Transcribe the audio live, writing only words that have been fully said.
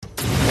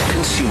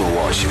Consumer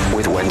Watch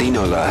with Wendy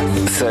Knowler,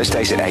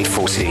 Thursdays at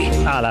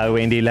 8:40. Hello,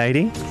 Wendy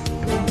lady.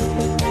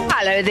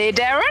 Hello there,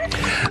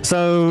 Darren.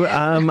 So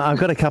I've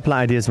got a couple of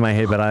ideas in my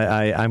head, but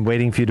I'm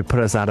waiting for you to put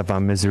us out of our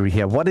misery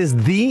here. What is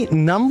the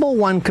number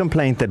one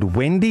complaint that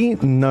Wendy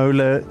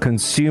Knowler,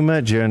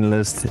 consumer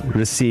journalist,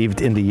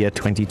 received in the year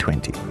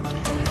 2020?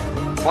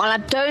 Well, I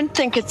don't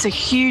think it's a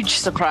huge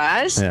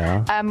surprise,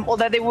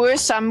 although there were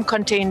some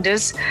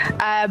contenders.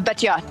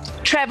 But yeah,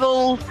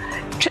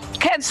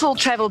 cancelled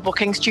travel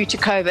bookings due to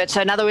COVID.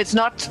 So in other words,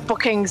 not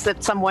bookings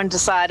that someone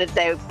decided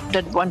they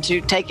didn't want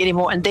to take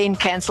anymore and then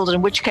cancelled,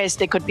 in which case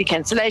there could be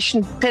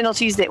cancellation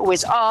penalties. There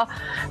always are.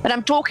 But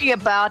I'm talking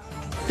about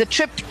the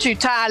trip to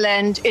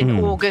Thailand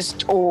in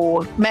August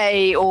or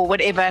May or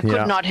whatever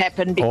could not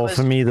happen because or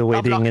for me, the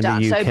wedding in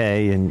the UK so,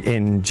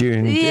 in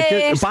June.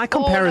 Yes, by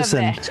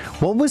comparison,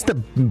 what was the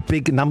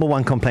big number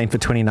one complaint for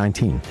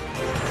 2019?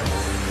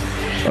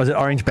 Was it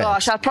orange bags?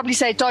 Gosh, I'd probably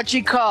say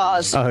dodgy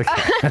cars. Oh, okay.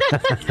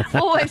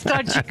 Always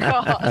dodgy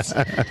cars.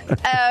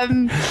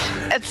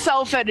 It's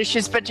cell phone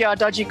issues, but yeah,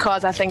 dodgy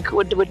cars I think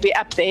would be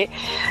up there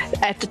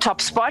at the top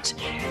spot.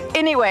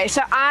 Anyway,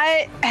 so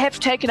I have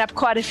taken up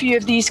quite a few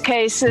of these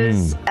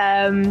cases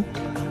and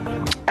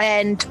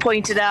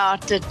pointed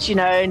out that, you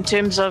know, in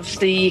terms of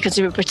the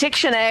Consumer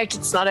Protection Act,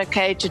 it's not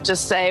okay to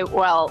just say,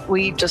 well,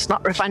 we're just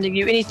not refunding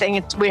you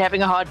anything. We're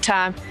having a hard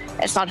time.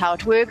 That's not how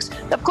it works.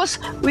 Of course,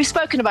 we've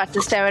spoken about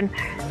this, Darren.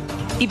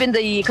 Even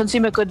the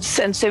Consumer Goods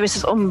and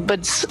Services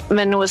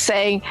Ombudsman was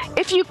saying,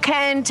 if you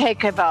can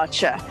take a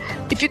voucher,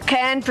 if you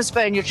can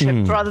postpone your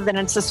trip rather than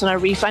insist on a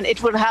refund,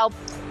 it will help,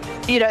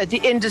 you know, the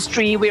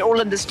industry. We're all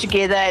in this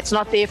together. It's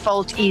not their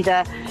fault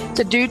either.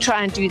 So do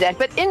try and do that.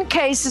 But in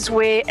cases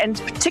where, and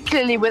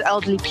particularly with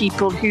elderly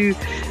people who,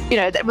 you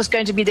know, that was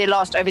going to be their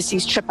last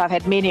overseas trip, I've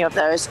had many of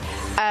those,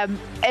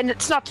 and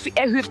it's not,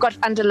 who've got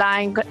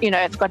underlying, you know,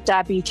 have got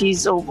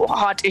diabetes or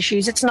heart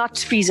issues, it's not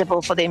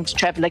feasible for them to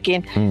travel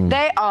again.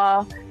 They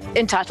are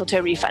entitled to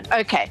a refund.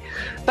 Okay.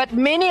 But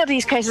many of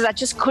these cases I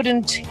just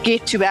couldn't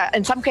get to,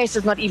 in some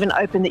cases not even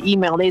open the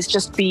email. There's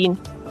just been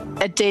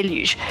a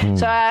deluge.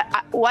 So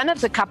one of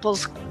the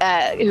couples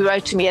who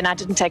wrote to me, and I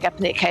didn't take up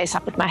their case, I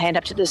put my hand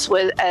up to this,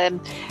 was a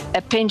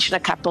pensioner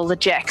couple, the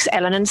Jacks,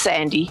 Alan and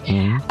Sandy.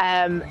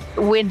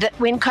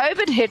 When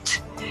COVID hit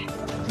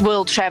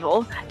world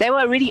travel, they were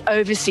already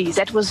overseas.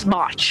 That was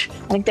March.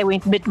 I think they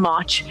went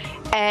mid-March.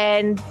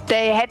 And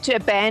they had to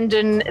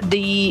abandon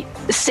the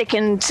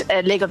second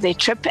leg of their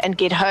trip and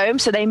get home.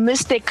 So they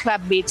missed their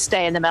Club Med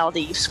stay in the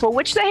Maldives, for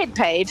which they had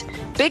paid,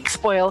 big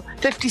spoil,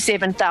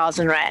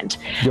 57,000 Rand.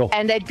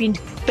 And they'd been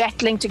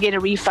battling to get a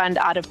refund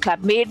out of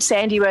Club Med.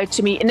 Sandy wrote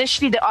to me,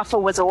 initially the offer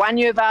was a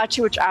 1-year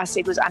voucher, which I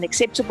said was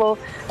unacceptable.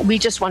 We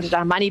just wanted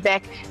our money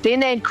back. Then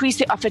they increased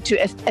the offer to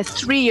a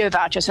 3-year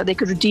voucher, so they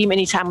could redeem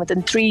any time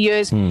within 3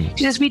 years.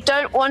 She says, we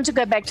don't want to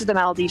go back to the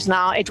Maldives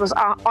now. It was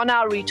on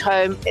our route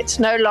home. It's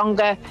no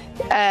longer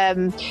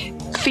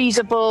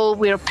feasible.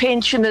 We're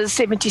pensioners,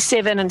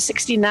 77 and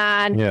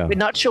 69. We're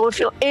not sure if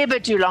you'll ever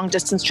do long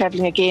distance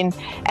traveling again.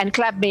 And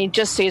Club Med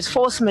just says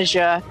force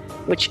majeure,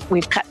 which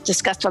we've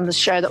discussed on the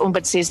show. The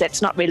Ombud says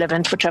that's not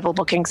relevant for travel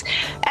bookings.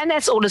 And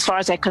that's all as far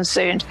as they're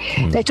concerned.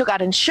 They took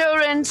out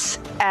insurance.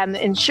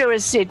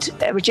 Insurers said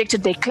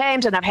rejected their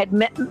claims. And I've had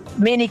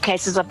many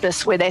cases of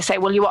this where they say,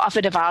 well, you were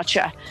offered a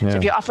voucher. So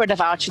if you're offered a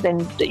voucher, then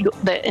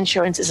the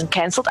insurance isn't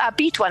cancelled. I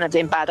beat one of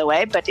them, by the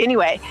way. But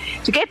anyway,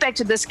 to get back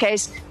to this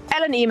case,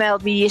 Alan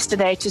emailed me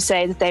yesterday to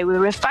say that they were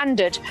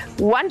refunded.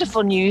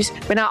 Wonderful news.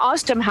 When I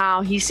asked him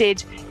how, he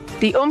said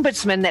the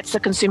Ombudsman, that's the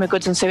Consumer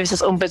Goods and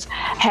Services Ombuds,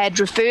 had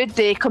referred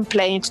their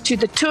complaint to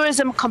the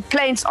Tourism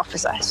Complaints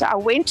Officer. So I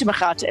went to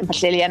Makata in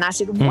Patleli and I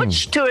said,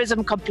 which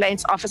Tourism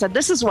Complaints Officer?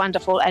 This is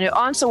wonderful. And her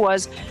answer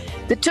was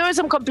the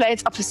Tourism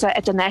Complaints Officer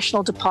at the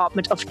National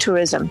Department of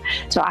Tourism.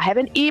 So I have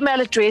an email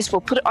address.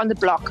 We'll put it on the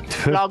blog.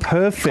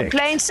 Perfect.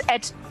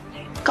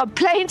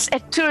 Complaints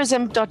at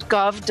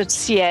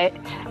tourism.gov.za.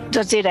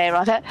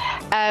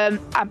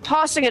 I'm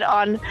passing it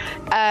on.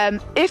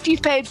 If you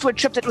paid for a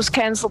trip that was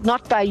cancelled,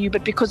 not by you,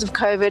 but because of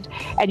COVID,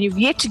 and you've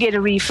yet to get a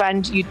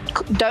refund, you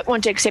don't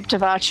want to accept a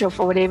voucher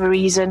for whatever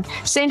reason,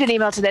 send an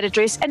email to that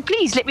address, and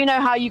please let me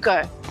know how you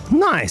go.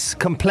 Nice.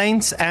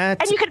 Complaints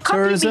at And you can copy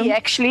tourism. me,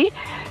 actually.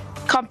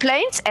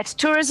 Complaints at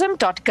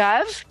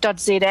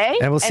tourism.gov.za.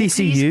 And we'll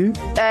CC you.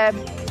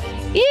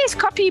 Yes,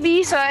 copy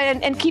me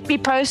and keep me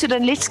posted,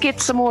 and let's get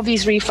some more of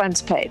these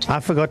refunds paid.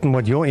 I've forgotten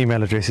what your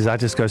email address is. I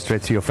just go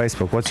straight to your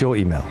Facebook. What's your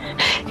email?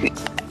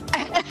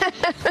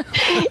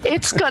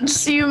 It's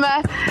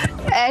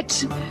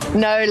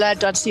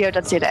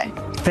consumer@nola.co.za.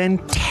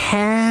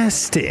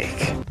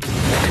 Fantastic.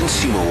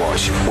 Consumer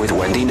Watch with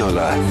Wendy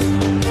Knowler.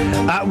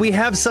 We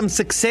have some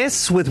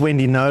success with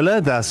Wendy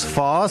Knowler thus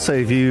far. So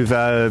if you've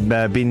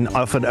been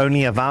offered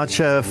only a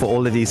voucher for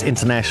all of these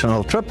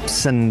international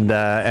trips and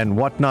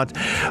whatnot,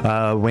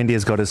 Wendy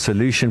has got a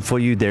solution for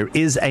you. There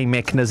is a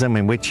mechanism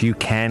in which you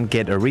can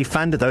get a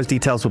refund. Those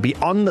details will be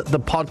on the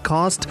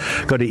podcast.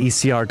 Go to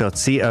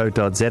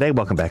ecr.co.za.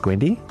 Welcome back,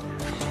 Wendy.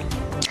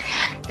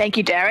 Thank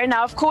you, Darren.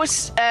 Now, of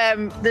course,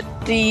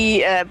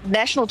 the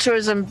National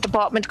Tourism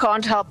Department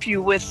can't help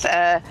you with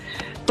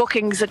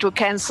bookings that were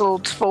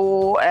cancelled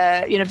for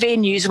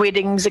venues,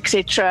 weddings,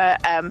 etc.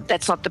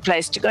 That's not the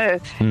place to go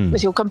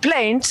with your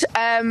complaint.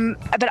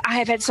 But I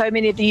have had so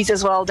many of these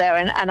as well,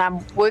 Darren, and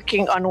I'm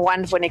working on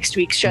one for next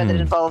week's show that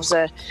involves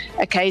a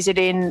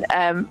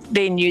KZN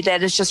venue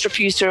that has just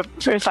refused to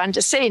refund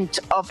a cent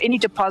of any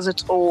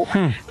deposit or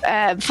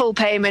full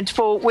payment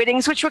for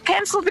weddings which were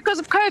cancelled because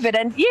of COVID.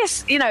 And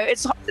yes,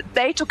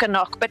 they took a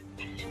knock, but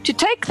to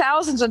take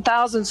thousands and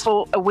thousands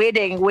for a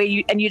wedding where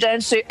you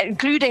don't serve,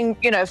 including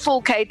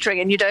full catering,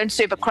 and you don't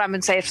serve a crumb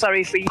and say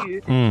sorry for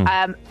you,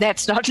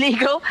 that's not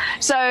legal.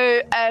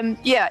 So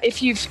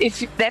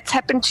if that's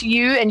happened to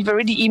you and you've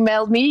already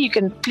emailed me, you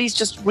can please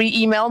just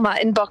re-email my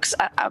inbox.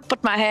 I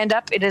put my hand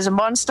up. It is a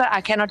monster. I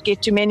cannot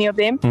get to many of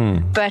them,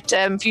 but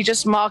if you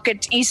just mark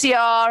it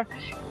ECR,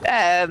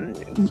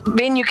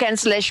 venue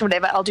cancellation,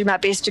 whatever, I'll do my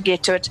best to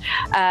get to it,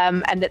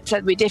 and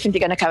we're definitely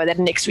going to cover that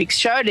in next week's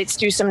show. Let's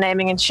do some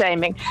naming and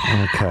shaming.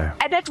 Okay.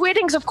 And at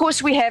weddings, of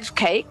course, we have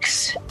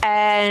cakes,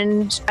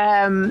 and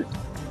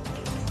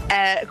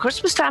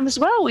Christmas time as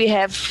well, we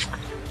have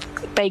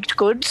baked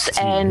goods,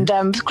 and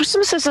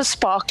Christmas is a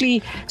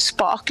sparkly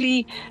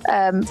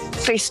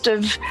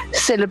festive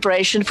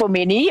celebration for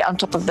many, on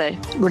top of the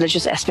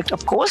religious aspect,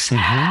 of course.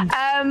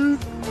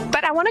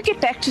 But I want to get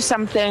back to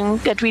something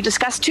that we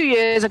discussed 2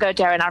 years ago,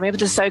 Darren. I remember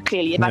this so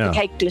clearly, about the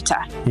cake glitter.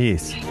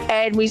 Yes.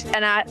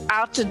 And I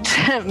outed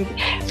a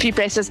few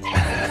places.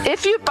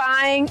 If you're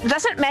buying, it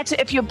doesn't matter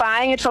if you're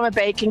buying it from a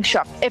baking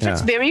shop. If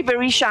it's very,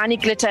 very shiny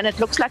glitter and it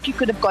looks like you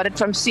could have got it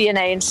from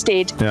CNA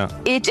instead,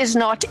 it is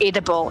not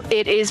edible.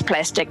 It is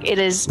plastic.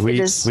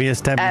 We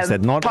established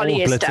that not all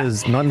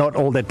glitters, not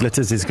all that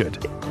glitters is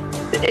good.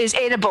 Is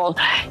edible,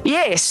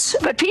 yes,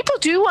 but people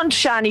do want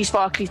shiny,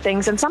 sparkly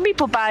things, and some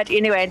people buy it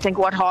anyway and think,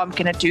 what harm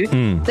can it do?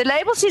 The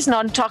label says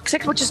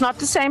non-toxic, which is not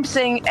the same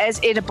thing as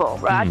edible,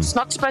 right? It's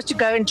not supposed to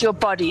go into your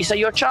body, so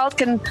your child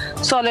can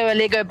swallow a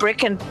Lego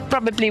brick and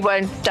probably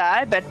won't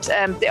die, but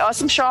there are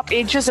some sharp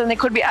edges and there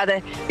could be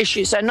other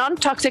issues. So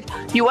non-toxic,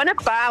 you want to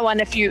buy one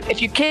if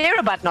you care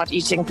about not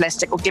eating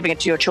plastic or giving it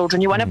to your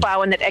children. You want to buy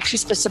one that actually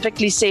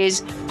specifically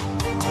says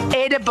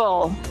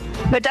edible.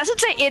 But it doesn't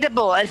say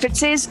edible. If it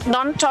says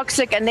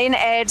non-toxic and then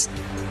adds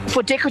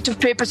for decorative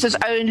purposes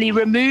only,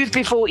 removed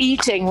before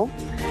eating,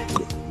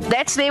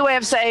 that's their way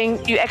of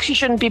saying you actually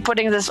shouldn't be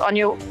putting this on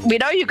your... We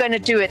know you're going to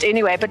do it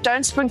anyway, but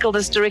don't sprinkle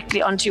this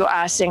directly onto your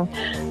icing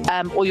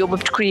or your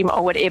whipped cream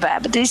or whatever.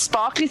 But these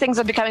sparkly things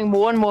are becoming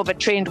more and more of a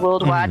trend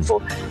worldwide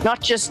for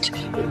not just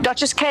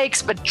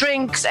cakes, but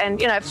drinks and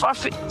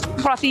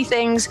frothy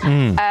things.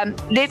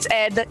 Let's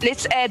add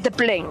the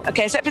bling.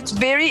 Okay, so if it's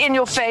very in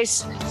your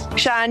face,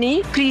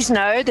 shiny, please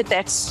know that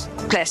that's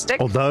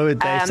plastic. Although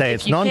they say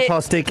it's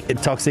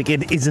non-toxic,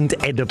 it isn't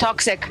edible.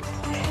 Toxic.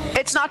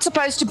 It's not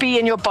supposed to be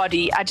in your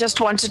body. I just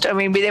wanted,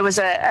 there was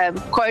a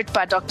quote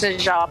by Dr.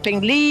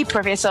 Xiaoping Li,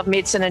 Professor of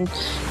Medicine and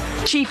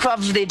Chief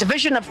of the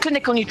Division of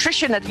Clinical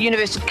Nutrition at the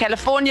University of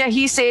California.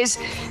 He says,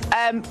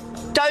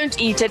 don't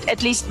eat it,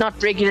 at least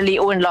not regularly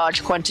or in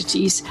large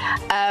quantities.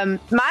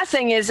 My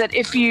thing is that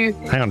if you...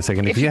 Hang on a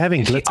second. If you're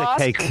having glitter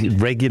cake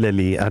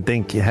regularly, I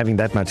think having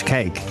that much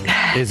cake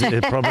is a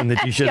problem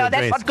that you should address.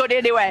 That's not good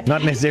anyway.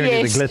 Not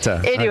necessarily the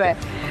glitter. Anyway.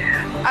 Okay.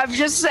 I'm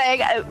just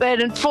saying an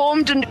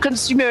informed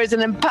consumer is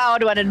an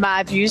empowered one in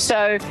my view.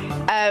 So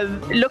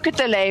look at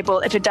the label.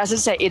 If it doesn't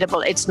say edible,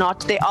 it's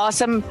not. There are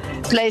some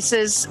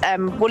places,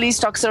 Woolies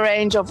stocks a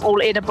range of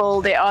all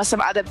edible. There are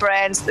some other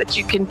brands that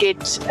you can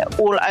get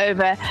all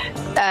over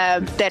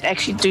that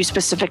actually do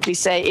specifically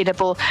say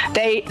edible.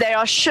 They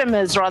are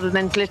shimmers rather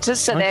than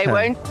glitters, so they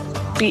won't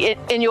be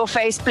in your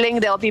face bling.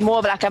 They'll be more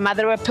of like a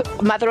mother of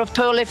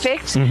pearl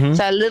effect. So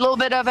a little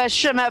bit of a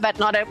shimmer, but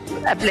not a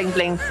bling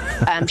bling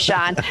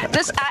shine.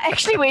 I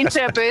actually went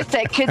to a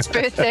kid's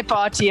birthday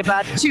party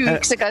about 2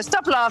 weeks ago.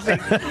 Stop laughing.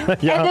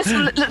 And this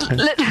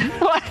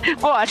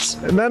what?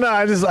 No,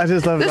 I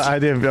just love the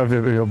idea of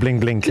your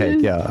bling bling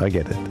cake. Yeah, I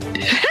get it.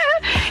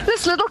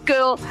 This little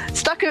girl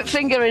stuck her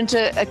finger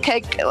into a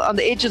cake on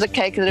the edge of the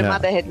cake that her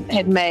mother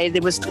had made.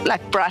 There was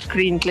like bright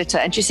green glitter,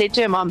 and she said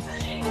to her mom,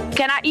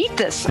 "Can I eat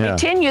this?"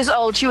 10 years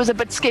old, she was a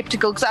bit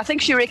skeptical because I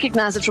think she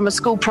recognized it from a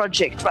school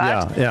project,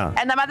 right? Yeah.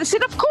 And the mother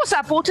said, "Of course,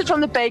 I bought it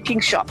from the baking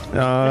shop." Of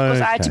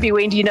course, I had to be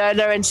Wendy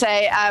Knowler and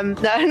say,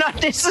 "No,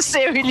 not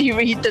necessarily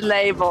read the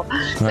label."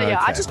 So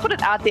I just put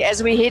it out there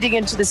as we're heading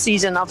into the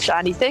season of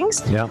shiny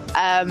things. Know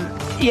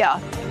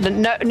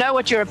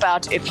what you're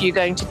about if you're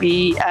going to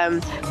be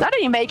not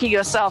only making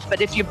yourself,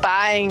 but if you're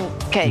buying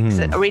cakes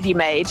that are already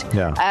made.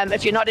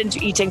 If you're not into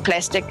eating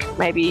plastic,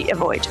 maybe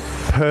avoid.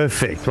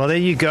 Perfect. Well, there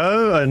you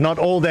go. Not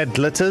all that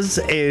glitters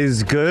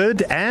is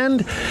good,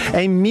 and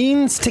a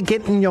means to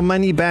getting your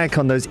money back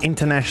on those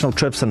international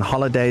trips and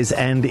holidays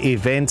and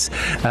events.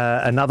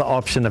 Another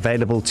option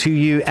available to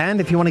you.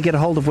 And if you want to get a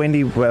hold of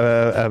Wendy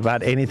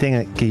about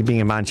anything, keeping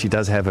in mind she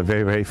does have a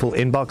very, very full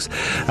inbox,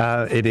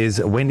 it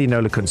is Wendy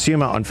Knowler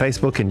Consumer on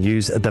Facebook, and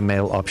use the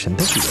mail option.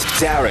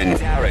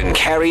 Darren,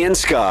 Kerry and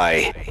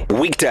Sky,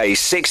 weekdays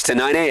 6 to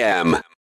 9 a.m.